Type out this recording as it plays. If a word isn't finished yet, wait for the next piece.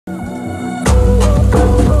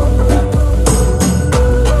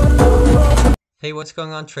Hey, what's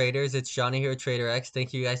going on, traders? It's Johnny here, Trader X.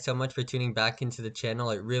 Thank you guys so much for tuning back into the channel.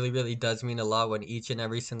 It really does mean a lot when each and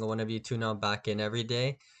every single one of you tune on back in every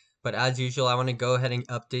day. But as usual, I want to go ahead and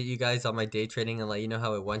update you guys on my day trading and let you know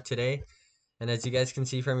how it went today. And as you guys can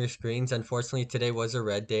see from your screens, unfortunately, today was a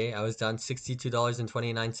red day. I was down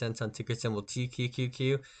 $62.29 on ticker symbol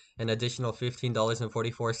TQQQ, an additional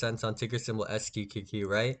 $15.44 on ticker symbol SQQQ,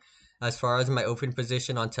 right? As far as my open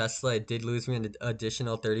position on Tesla, it did lose me an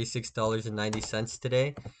additional $36.90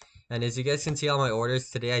 today. And as you guys can see on my orders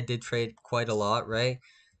today, I did trade quite a lot, right?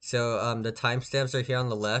 So the timestamps are here on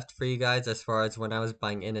the left for you guys as far as when I was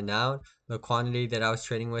buying in and out. The quantity that I was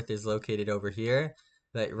trading with is located over here.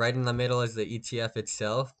 Right in the middle is the ETF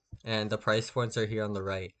itself, and the price points are here on the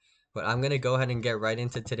right. But I'm going to go ahead and get right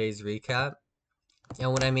into today's recap.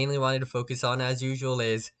 And what I mainly wanted to focus on, as usual,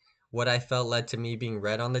 is what I felt led to me being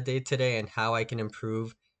red on the day today and how I can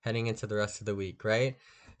improve heading into the rest of the week, right?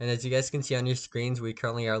 And as you guys can see on your screens, we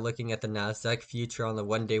currently are looking at the NASDAQ future on the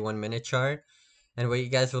 1 day, 1 minute chart. And what you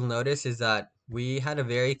guys will notice is that we had a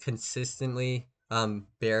very consistently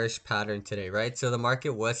bearish pattern today, right? So the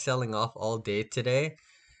market was selling off all day today.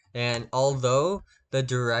 And although the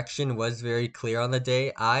direction was very clear on the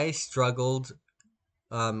day, I struggled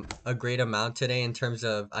a great amount today in terms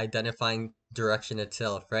of identifying direction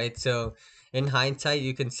itself, right? So in hindsight,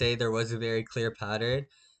 you can say there was a very clear pattern,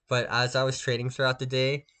 but as I was trading throughout the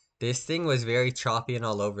day, this thing was very choppy and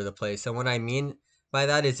all over the place. And what I mean by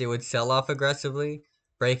that is it would sell off aggressively,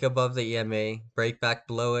 break above the EMA, break back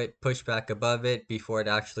below it, push back above it before it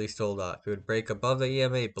actually sold off. It would break above the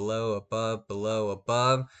EMA, below,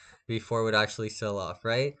 above, before it would actually sell off,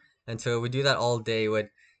 right? And so it would do that all day.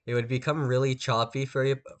 It would become really choppy for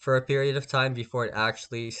a period of time before it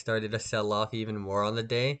actually started to sell off even more on the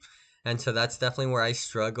day. And so that's definitely where I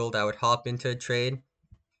struggled. I would hop into a trade,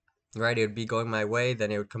 right? It would be going my way,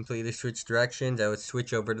 then it would completely switch directions. I would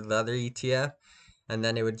switch over to the other ETF, and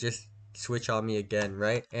then it would just switch on me again,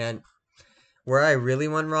 right? And where I really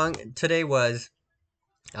went wrong today was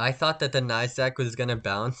I thought that the Nasdaq was going to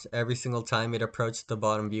bounce every single time it approached the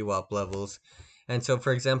bottom VWAP levels. And so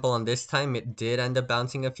for example, on this time it did end up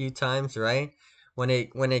bouncing a few times, right? When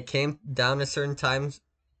it came down to certain times,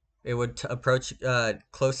 it would approach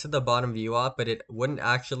close to the bottom VWAP, but it wouldn't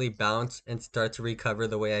actually bounce and start to recover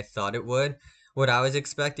the way I thought it would. What I was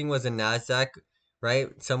expecting was a Nasdaq,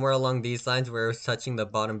 right? Somewhere along these lines where it was touching the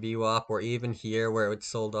bottom VWAP, or even here where it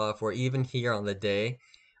sold off, or even here on the day,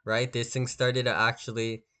 right? This thing started to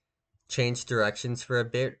actually change directions for a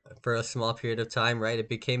bit, for a small period of time, right? It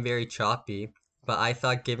became very choppy, but I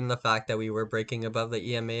thought given the fact that we were breaking above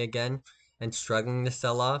the EMA again and struggling to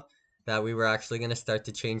sell off, that we were actually going to start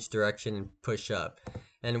to change direction and push up.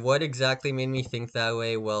 And what exactly made me think that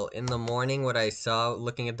way? Well, in the morning, what I saw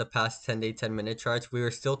looking at the past 10-day, 10-minute charts, we were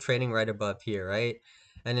still trading right above here, right?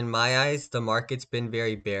 And in my eyes, the market's been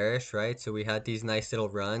very bearish, right? So we had these nice little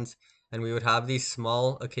runs and we would have these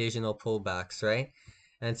small occasional pullbacks, right?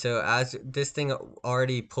 And so as this thing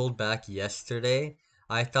already pulled back yesterday,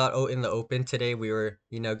 I thought, oh, in the open today, we were,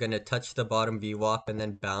 going to touch the bottom VWAP and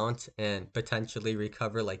then bounce and potentially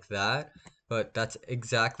recover like that. But that's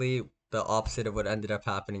exactly the opposite of what ended up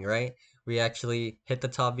happening, right? We actually hit the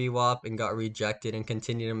top VWAP and got rejected and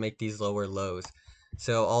continued to make these lower lows.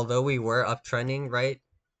 So although we were uptrending, right,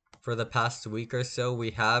 for the past week or so,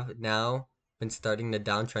 we have now been starting to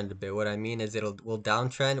downtrend a bit. What I mean is we'll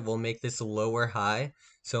downtrend, we'll make this a lower high,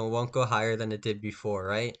 so it won't go higher than it did before,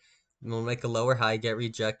 right? We'll make a lower high, get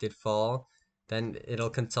rejected, fall, then it'll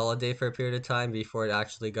consolidate for a period of time before it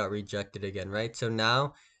actually got rejected again, right? So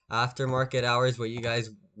now, after market hours, what you guys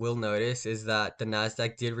will notice is that the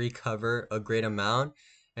Nasdaq did recover a great amount,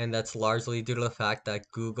 and that's largely due to the fact that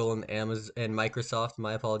Google and Amazon and Microsoft,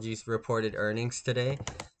 my apologies, reported earnings today.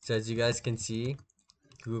 So as you guys can see,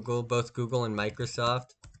 both Google and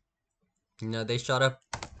Microsoft, they shot up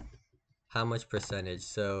how much percentage?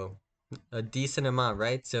 So a decent amount,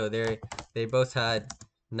 right? So they both had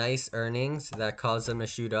nice earnings that caused them to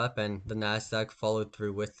shoot up, and the Nasdaq followed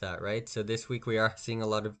through with that, right? So this week we are seeing a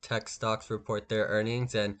lot of tech stocks report their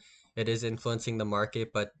earnings, and it is influencing the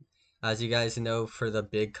market. But as you guys know, for the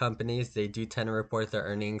big companies, they do tend to report their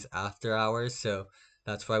earnings after hours, so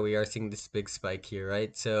that's why we are seeing this big spike here,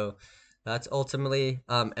 right? So that's ultimately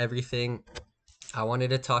everything I wanted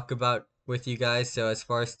to talk about with you guys. So as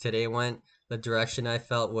far as today went, the direction I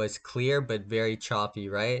felt was clear but very choppy,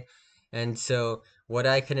 right? And so what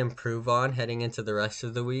I can improve on heading into the rest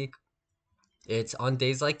of the week, it's on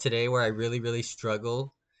days like today where I really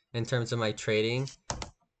struggle in terms of my trading.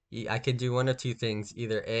 I could do one of two things.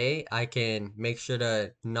 Either A, I can make sure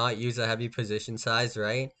to not use a heavy position size,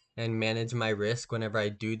 right? and manage my risk whenever I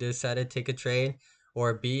do decide to take a trade,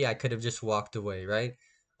 or B, I could have just walked away, right?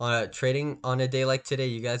 Trading on a day like today,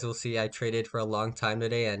 you guys will see I traded for a long time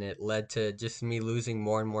today, and it led to just me losing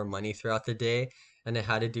more and more money throughout the day. And it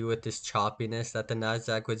had to do with this choppiness that the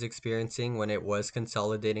Nasdaq was experiencing when it was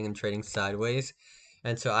consolidating and trading sideways.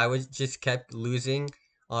 And so I was just kept losing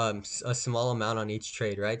a small amount on each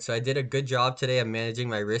trade, right? So I did a good job today of managing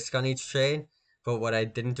my risk on each trade, but what I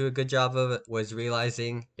didn't do a good job of was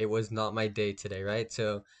realizing it was not my day today, right?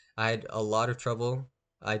 So I had a lot of trouble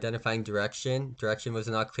identifying direction. Direction was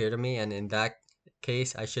not clear to me, and in that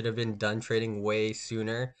case, I should have been done trading way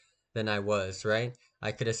sooner than I was, right?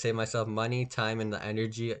 I could have saved myself money, time, and the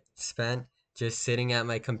energy spent just sitting at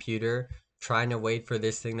my computer trying to wait for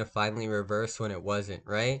this thing to finally reverse when it wasn't,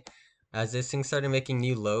 right? As this thing started making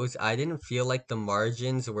new lows, I didn't feel like the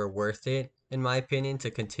margins were worth it, in my opinion,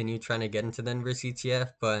 to continue trying to get into the inverse ETF.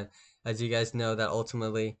 But as you guys know, that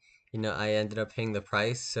ultimately, I ended up paying the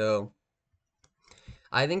price. So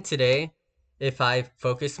I think today, if I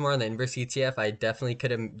focused more on the inverse ETF, I definitely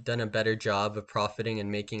could have done a better job of profiting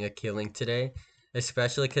and making a killing today,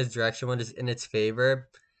 especially because direction one is in its favor.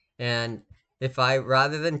 And if I,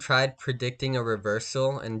 rather than tried predicting a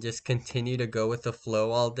reversal and just continue to go with the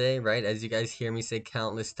flow all day, right? As you guys hear me say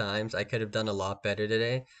countless times, I could have done a lot better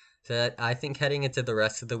today. So that I think heading into the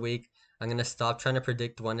rest of the week, I'm gonna stop trying to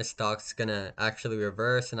predict when a stock's gonna actually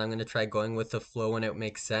reverse, and I'm gonna try going with the flow when it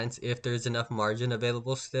makes sense, if there's enough margin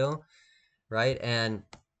available still, right? And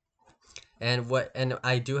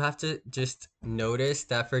I do have to just notice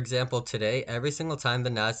that, for example, today, every single time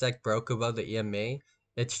the Nasdaq broke above the EMA,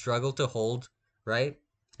 it struggled to hold, right?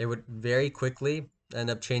 It would very quickly end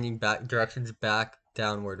up changing back directions back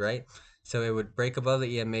downward, right? So it would break above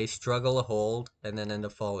the EMA, struggle to hold, and then end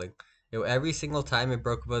up falling. Every single time it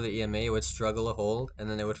broke above the EMA, it would struggle to hold, and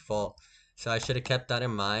then it would fall. So I should have kept that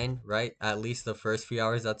in mind, right? At least the first few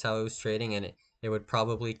hours, that's how it was trading, and it would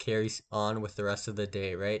probably carry on with the rest of the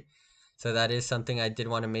day, right? So that is something I did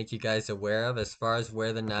want to make you guys aware of as far as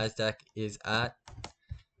where the Nasdaq is at.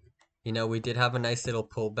 We did have a nice little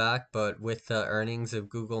pullback, but with the earnings of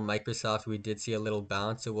Google, Microsoft, we did see a little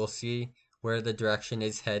bounce. So we'll see where the direction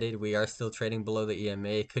is headed. We are still trading below the EMA.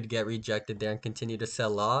 It could get rejected there and continue to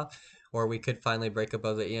sell off, or we could finally break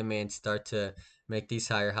above the EMA and start to make these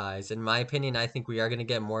higher highs. In my opinion, I think we are going to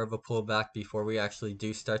get more of a pullback before we actually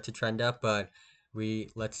do start to trend up, but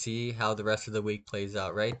let's see how the rest of the week plays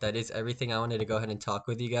out, right? That is everything I wanted to go ahead and talk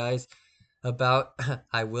with you guys about.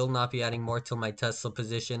 I will not be adding more till my Tesla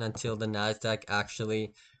position until the Nasdaq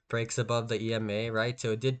actually breaks above the EMA, right?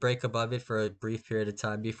 So it did break above it for a brief period of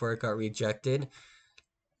time before it got rejected.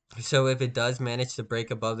 So if it does manage to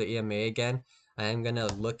break above the EMA again, I am gonna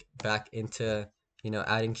look back into,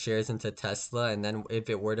 adding shares into Tesla, and then if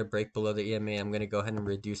it were to break below the EMA, I'm gonna go ahead and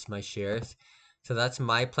reduce my shares. So that's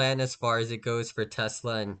my plan as far as it goes for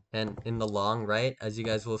Tesla and in the long, right? As you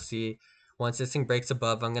guys will see, once this thing breaks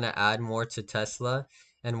above, I'm gonna add more to Tesla.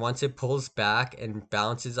 And once it pulls back and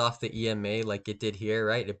bounces off the EMA like it did here,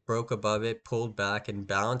 right? It broke above it, pulled back and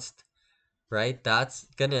bounced, right? That's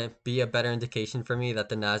gonna be a better indication for me that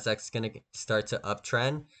the Nasdaq's gonna start to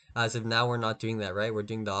uptrend. As of now, we're not doing that, right? We're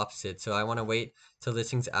doing the opposite. So I want to wait till this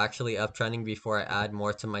thing's actually uptrending before I add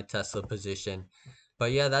more to my Tesla position.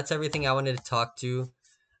 But yeah, that's everything I wanted to talk to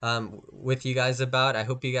with you guys about. I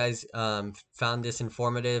hope you guys found this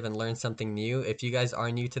informative and learned something new. If you guys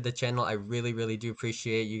are new to the channel, I really, really do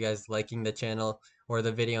appreciate you guys liking the channel or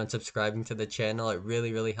the video and subscribing to the channel. It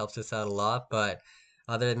really, really helps us out a lot. But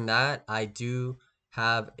other than that, I do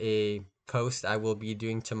have a post I will be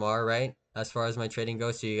doing tomorrow, right? As far as my trading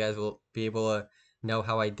goes, so you guys will be able to know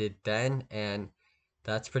how I did then. And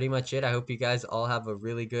that's pretty much it. I hope you guys all have a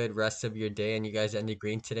really good rest of your day and you guys ended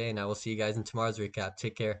green today. And I will see you guys in tomorrow's recap.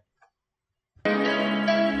 Take care.